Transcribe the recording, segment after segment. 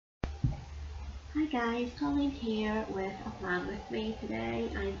Hi guys, Colleen here with a plan with me today.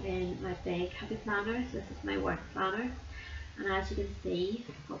 I'm in my big happy planner. So this is my work planner, and as you can see,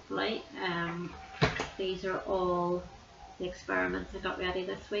 hopefully, these are all the experiments I got ready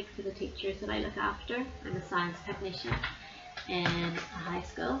this week for the teachers that I look after. I'm a science technician in a high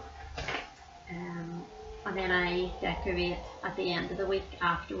school, and then I decorate at the end of the week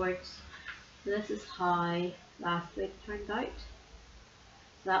afterwards. So this is how last week turned out.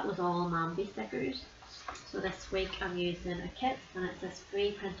 So that was all Mambi stickers. So this week I'm using a kit, and it's this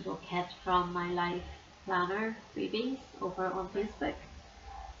free printable kit from my life planner freebies over on Facebook,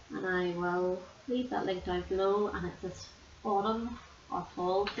 and I will leave that link down below. And it's this autumn or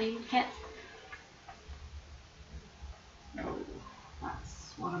fall themed kit, so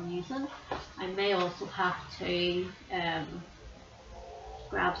that's what I'm using. I may also have to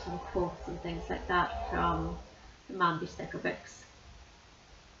grab some quotes and things like that from the Mambi sticker books.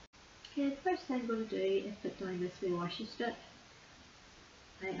 Okay, the first thing I'm going to do is put down this wee washi strip.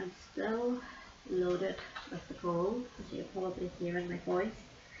 I am still loaded with the cold, as you'll probably hear in my voice.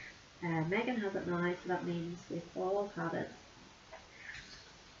 Megan has it now, so that means we've all had it,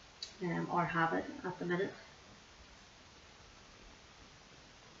 or have it at the minute.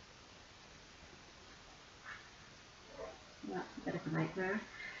 So that's a bit of a nightmare.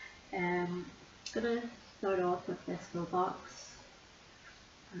 I'm going to start off with this full box,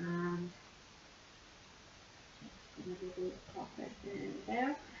 and just going to maybe pop it in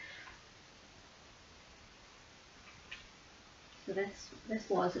there. So this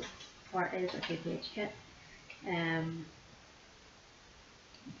was or is a 2-page kit.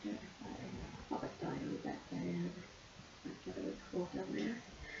 Pop it down a wee bit there, get a wee quote on there.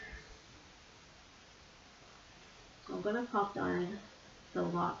 So I'm going to pop down the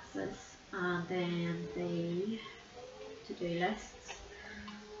boxes and then the to-do lists,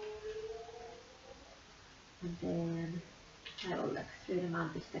 and then I will look through the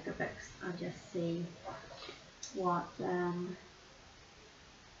Mambi sticker books and just see what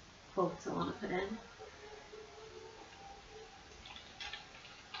quotes I want to put in.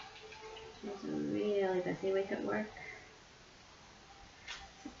 It's a really busy week at work.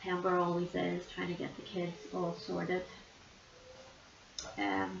 September always is, trying to get the kids all sorted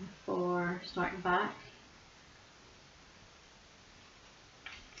for starting back.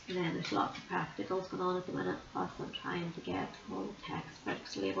 And then there's lots of practicals going on at the minute, plus I'm trying to get all the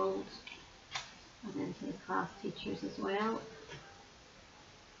textbooks labelled and then to the class teachers as well.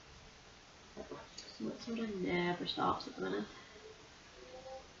 So it sort of never stops at the minute.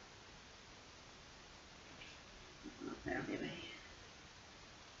 Up there maybe.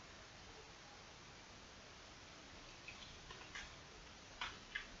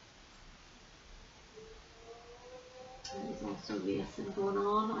 There's also racing going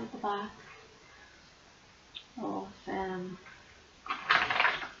on out the back of the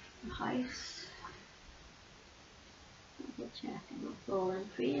house. Double check and not falling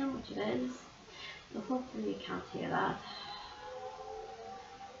frame, which it is. So hopefully you can't hear that.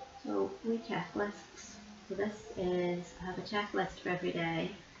 So we checklists. So this is, I have a checklist for every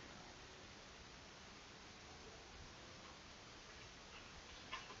day.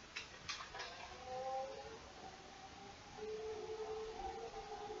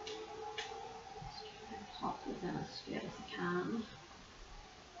 Pop these in as straight as I can.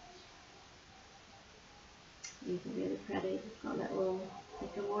 These are really pretty. They've got little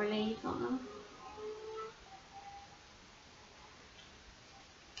sycamore leaves on them.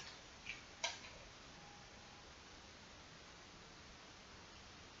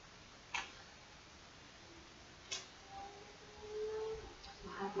 I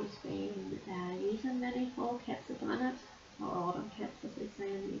haven't been using many fall kits at the minute, or autumn kits as we say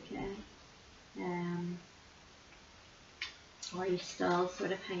in the UK. Or you're still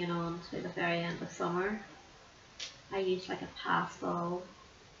sort of hanging on to the very end of summer. I used like a pastel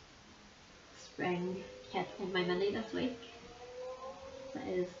spring kit in my mini this week. That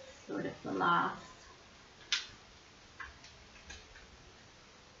is sort of the last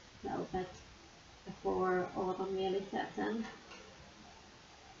little bit before autumn really sets in.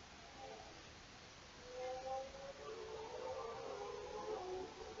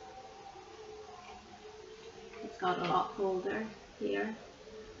 It's got a lot colder here.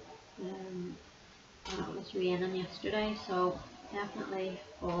 And it was raining yesterday, so definitely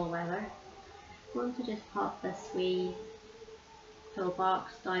fall weather. I'm going to just pop this wee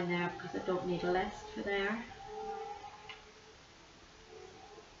toolbox down there because I don't need a list for there.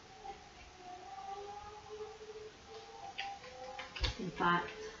 In fact,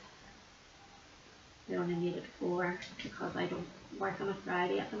 I only needed 4 because I don't work on a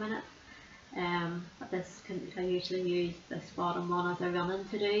Friday at the minute. But I usually use this bottom one as a run-in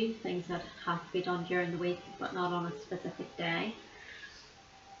to do things that have to be done during the week but not on a specific day.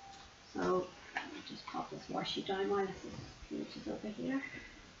 So I'll just pop this washi down while this is over here.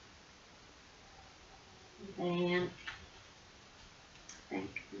 And then I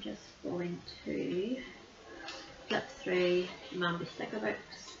think I'm just going to flip through Mambi sticker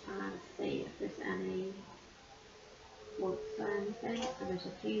books and see if there's any quotes or anything. And there's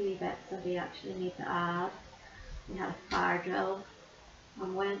a few wee bits that we actually need to add. We had a fire drill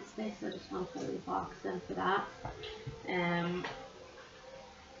on Wednesday, so I just want to put a wee box in for that. And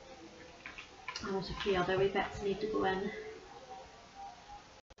there's a few other wee bits need to go in.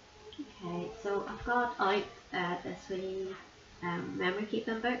 Okay, so I've got out this wee memory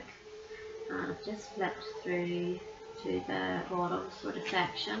keeping book, and I've just flipped through to the bottom sort of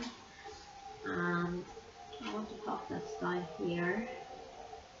section, and I want to pop this down here,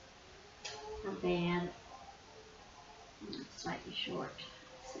 and then it's slightly short.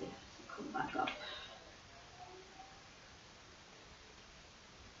 Let's see if it can come back up.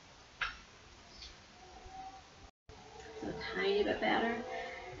 So a tiny bit better.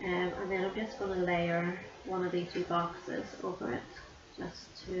 And then I'm just going to layer one of these two boxes over it,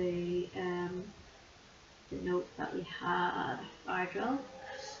 just to denote that we had a fire drill.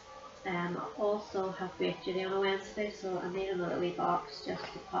 I also have great duty on a Wednesday, so I need another wee box just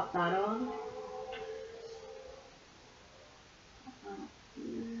to pop that on.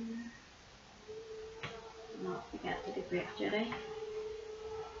 Not forget to do great duty.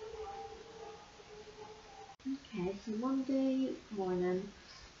 Okay, so Monday morning,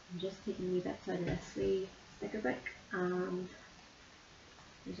 I'm just taking wee bits out of this wee sticker book, and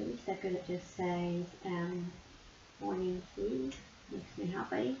there's a wee sticker that just says morning tea makes me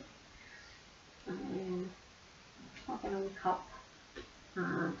happy, and then pop in a wee cup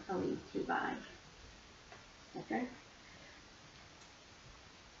and a wee tea bag sticker.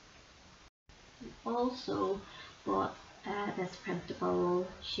 Also bought this printable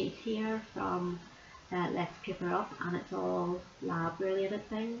sheet here from Let's Paper Up, and it's all lab related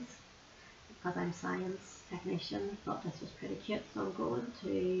things. Because I'm a science technician, thought this was pretty cute, so I'm going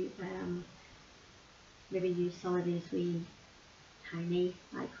to maybe use some of these wee tiny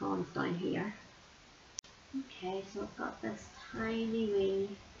icons down here. Okay, so I've got this tiny wee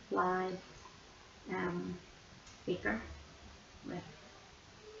fly beaker with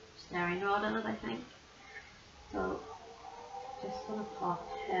staring rod in it, I think. So just going to pop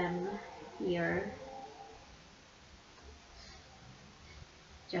him here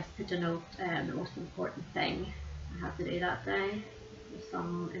just to denote the most important thing I have to do that day. There's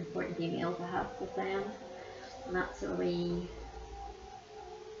some important emails I have to send, and that's a wee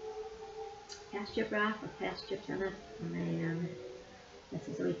test tube wrap with test tubes in it, and then this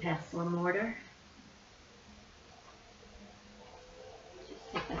is a wee pestle and mortar.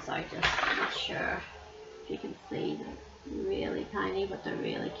 Just take this out just to make sure if you can see. They're really tiny, but they're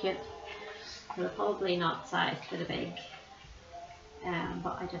really cute. They're probably not sized for the big,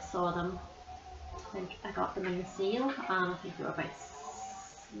 but I just saw them. I think I got them in the sale, and I think they were about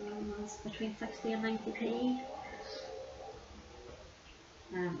between 60 and 90p.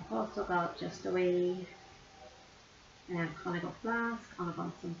 I've also got just a wee conical flask on a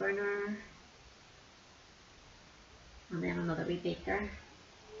Bunsen burner, and then another wee beaker.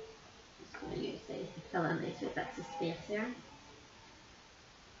 Just going to use these to fill in these wee bits of space here.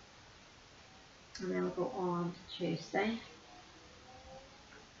 And then we'll go on to Tuesday.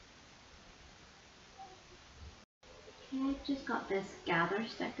 Okay, I've just got this gather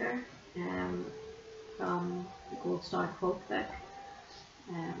sticker from the Gold Star quote book.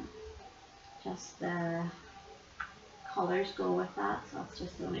 Just the colours go with that, so that's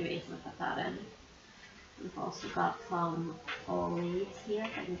just the only reason I put that in. We've also got some fall leaves here,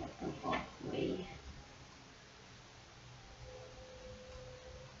 if I can get them off the way.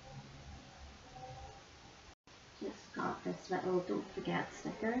 Just got this little don't forget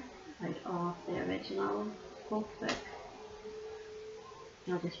sticker out of the original quote book.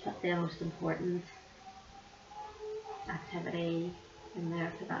 I'll just put the most important activity in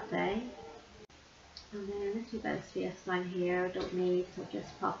there for that day. And then this wee bit of space down here I don't need, so I've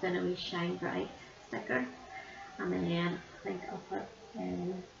just popped in a wee shine bright sticker. And then I think I'll put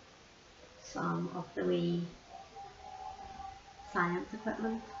in some of the wee science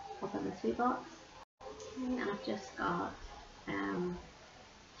equipment up in this wee box. Okay, and I've just got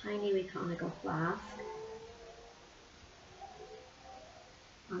tiny wee conical flask,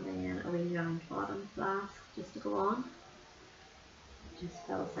 and then a wee round bottom flask just to go on. Just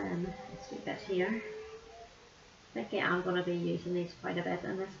fills in this wee bit here. I think I am going to be using these quite a bit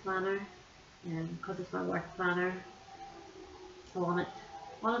in this planner. because it's my work planner. I want it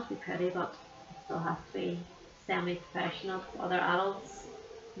to be pretty, but it still has to be semi-professional. Other adults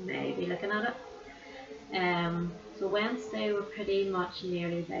may be looking at it. So Wednesday we're pretty much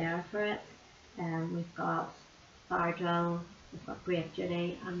nearly there for it. We've got bar drill, we've got brake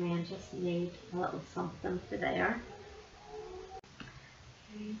duty, and then just need a little something for there.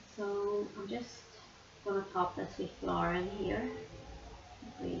 Okay, so I'm just going to pop this wee flower in here.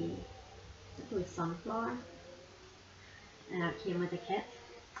 With sunflower. It came with the kit.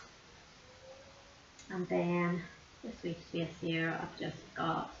 And then this wee space here, I've just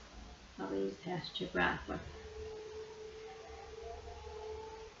got a wee test tube wrap with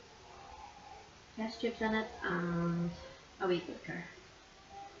test tubes in it and a wee booker.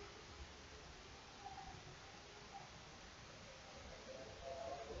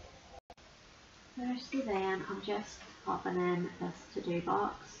 Firstly then, I'm just popping in this to-do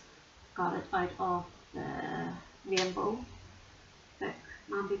box. Got it out of the rainbow book,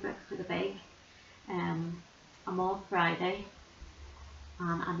 Mambi book for the big. I'm off Friday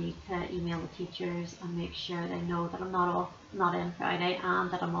and I need to email the teachers and make sure they know that I'm not in Friday, and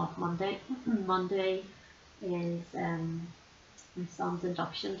that I'm off Monday. Monday is my son's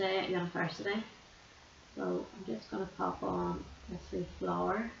induction day at university, so I'm just going to pop on this wee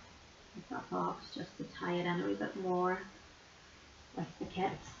flower with that box just to tie it in a wee bit more with the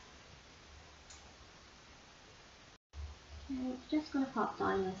kit. I'm just going to pop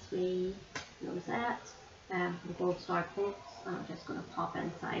down this wee rosette for the gold star quotes, and I'm just going to pop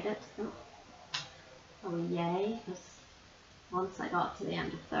inside it. Oh yay, because once I got to the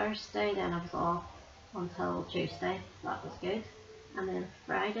end of Thursday, then I was off until Tuesday, so that was good. And then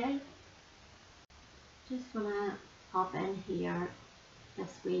Friday, just going to pop in here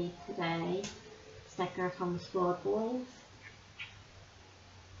this wee today sticker from the squad goals.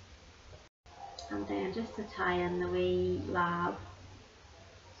 And then just to tie in the wee lab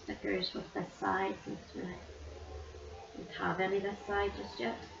stickers with this side, since we don't have any this side just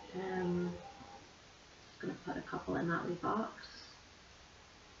yet. Just going to put a couple in that wee box.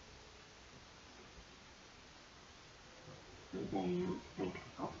 And then I think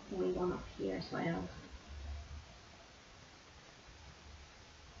I've got the wee one up here as well. Get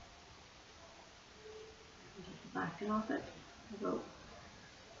the backing off it.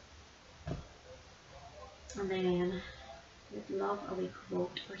 And then I'd love a wee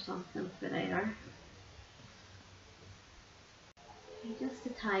quote or something for there. Okay, just to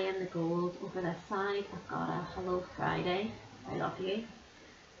tie in the gold over this side, I've got a Hello Friday, I love you.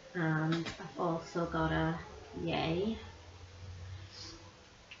 And I've also got a yay.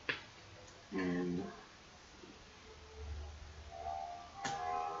 And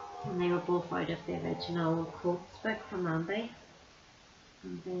they were both out of the original quotes book from Mambi.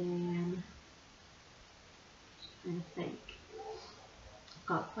 And then I think I've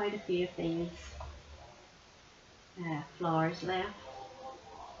got quite a few of these flowers left,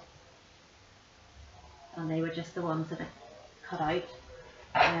 and they were just the ones that I cut out.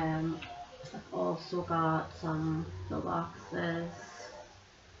 I've also got some fill boxes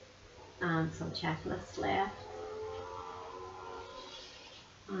and some checklists left,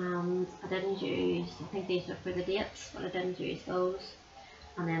 and I didn't use, I think these are for the dates, but I didn't use those.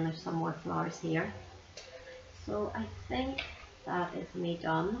 And then there's some more flowers here. So I think that is me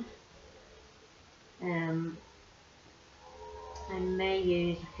done. I may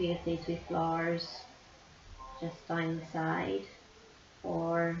use a few of these wee flowers just down the side,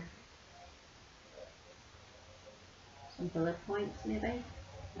 or some bullet points maybe.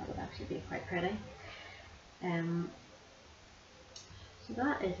 That would actually be quite pretty. So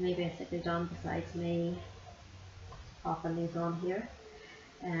that is me basically done, besides me popping these on here.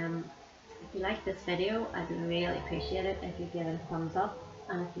 If you like this video, I'd really appreciate it if you give it a thumbs up,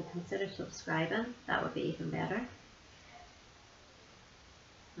 and if you consider subscribing, that would be even better.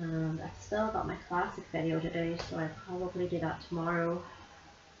 And I've still got my classic video to do, so I'll probably do that tomorrow.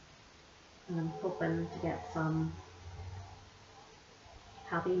 And I'm hoping to get some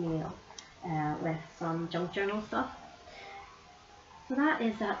happy mail with some junk journal stuff. So that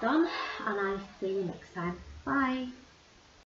is that done, and I'll see you next time. Bye!